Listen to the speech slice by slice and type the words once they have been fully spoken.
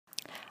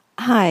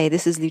Hi,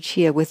 this is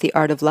Lucia with The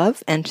Art of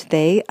Love, and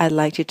today I'd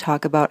like to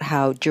talk about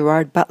how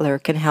Gerard Butler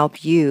can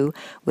help you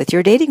with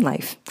your dating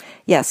life.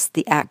 Yes,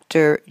 the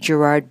actor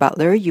Gerard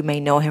Butler, you may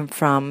know him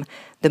from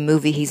the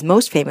movie he's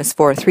most famous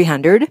for,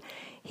 300.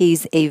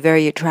 He's a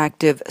very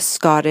attractive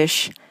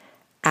Scottish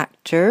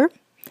actor,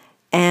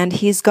 and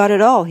he's got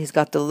it all. He's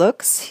got the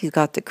looks, he's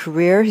got the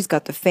career, he's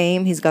got the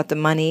fame, he's got the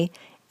money,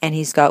 and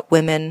he's got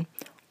women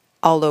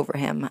all over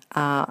him.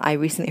 I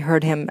recently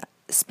heard him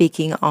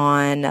speaking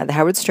on the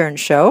Howard Stern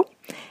show,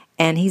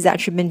 and he's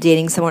actually been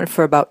dating someone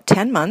for about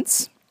 10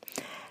 months.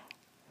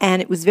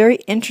 And it was very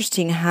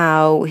interesting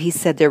how he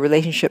said their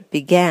relationship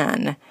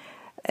began.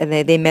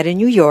 They met in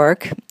New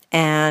York,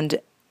 and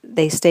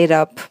they stayed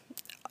up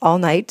all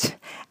night,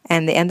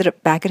 and they ended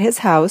up back at his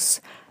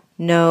house.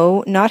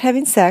 No, not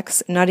having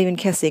sex, not even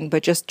kissing,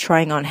 but just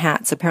trying on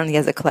hats. Apparently he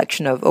has a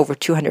collection of over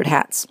 200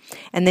 hats.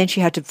 And then she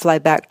had to fly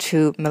back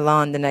to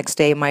Milan the next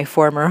day, my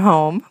former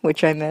home,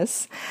 which I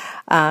miss.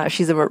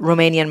 She's a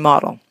Romanian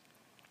model.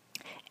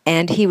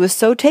 And he was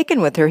so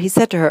taken with her, he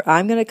said to her,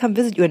 "I'm going to come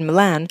visit you in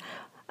Milan."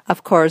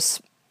 Of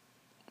course,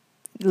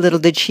 little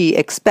did she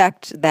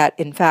expect that,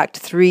 in fact,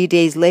 3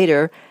 days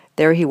later,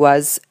 there he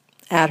was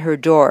at her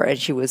door, and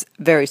she was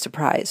very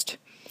surprised.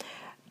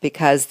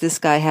 Because this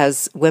guy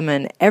has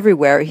women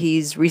everywhere.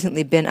 He's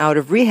recently been out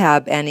of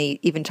rehab, and he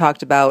even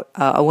talked about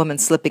a woman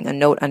slipping a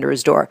note under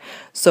his door.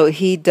 So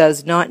he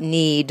does not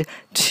need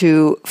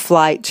to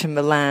fly to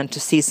Milan to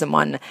see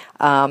someone.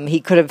 He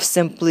could have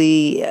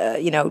simply,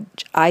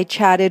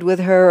 I-chatted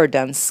with her or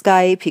done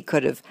Skype. He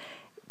could have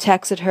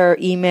texted her,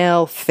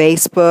 email,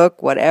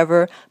 Facebook,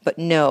 whatever. But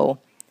no,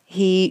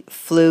 he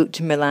flew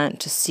to Milan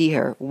to see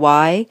her.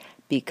 Why?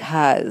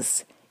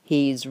 Because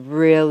he's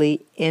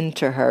really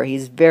into her.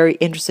 He's very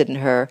interested in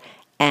her,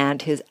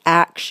 and his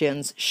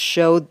actions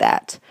showed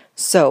that.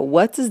 So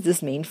what does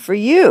this mean for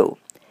you?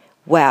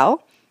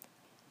 Well,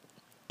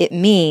 it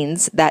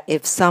means that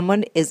if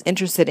someone is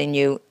interested in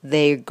you,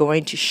 they're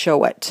going to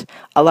show it.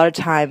 A lot of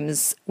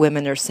times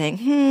women are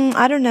saying,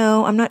 I don't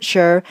know, I'm not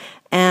sure.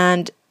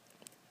 And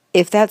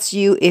if that's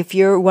you, if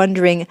you're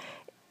wondering,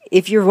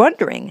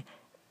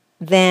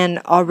 then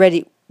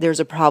already there's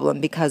a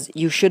problem, because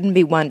you shouldn't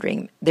be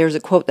wondering. There's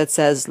a quote that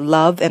says,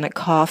 "Love and a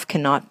cough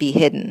cannot be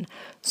hidden."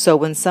 So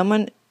when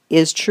someone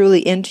is truly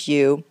into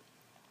you,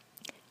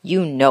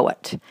 you know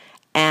it.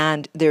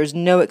 And there's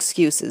no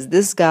excuses.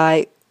 This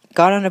guy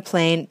got on a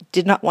plane,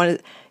 did not want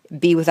to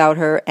be without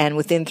her, and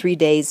within 3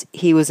 days,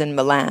 he was in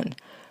Milan.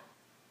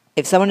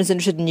 If someone is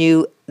interested in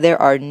you,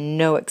 there are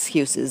no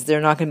excuses.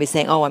 They're not going to be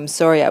saying, "Oh, I'm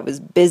sorry, I was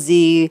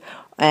busy."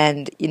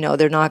 And,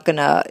 they're not going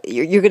to,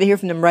 you're going to hear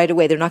from them right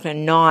away. They're not going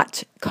to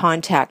not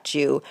contact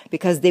you,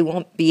 because they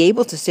won't be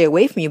able to stay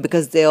away from you,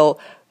 because they'll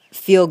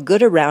feel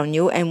good around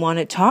you and want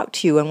to talk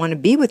to you and want to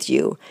be with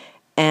you.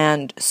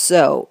 And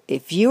so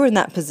if you're in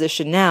that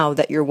position now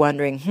that you're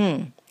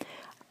wondering,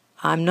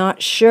 I'm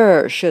not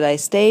sure, should I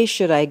stay,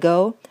 should I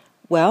go?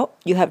 Well,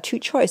 you have two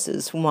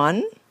choices.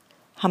 One,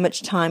 how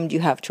much time do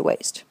you have to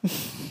waste?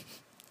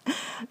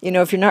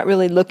 If you're not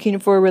really looking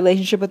for a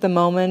relationship at the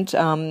moment,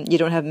 you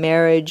don't have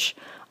marriage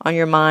on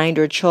your mind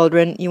or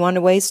children, you want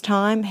to waste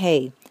time,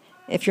 hey,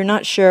 if you're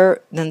not sure,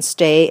 then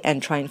stay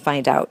and try and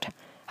find out.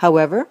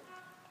 However,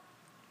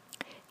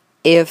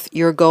 if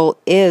your goal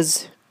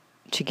is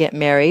to get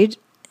married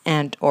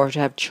and or to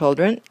have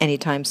children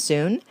anytime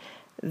soon,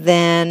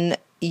 then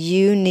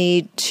you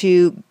need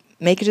to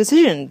make a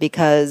decision,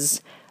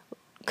 because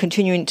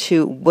continuing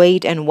to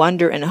wait and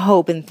wonder and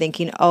hope and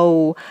thinking,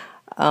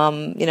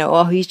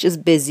 he's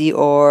just busy,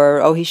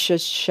 or, he's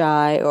just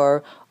shy,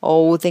 or,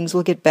 things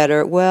will get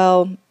better.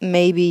 Well,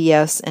 maybe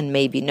yes and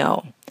maybe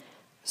no.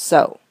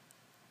 So,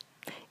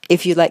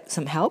 if you'd like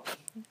some help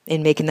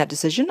in making that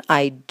decision,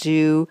 I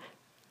do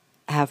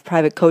have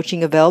private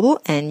coaching available,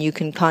 and you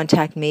can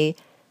contact me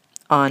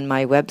on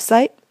my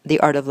website,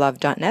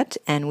 theartoflove.net,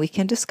 and we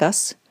can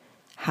discuss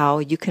how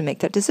you can make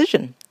that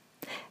decision.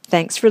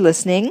 Thanks for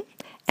listening,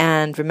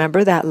 and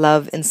remember that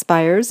love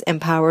inspires,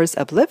 empowers,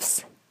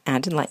 uplifts,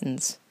 and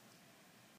enlightens.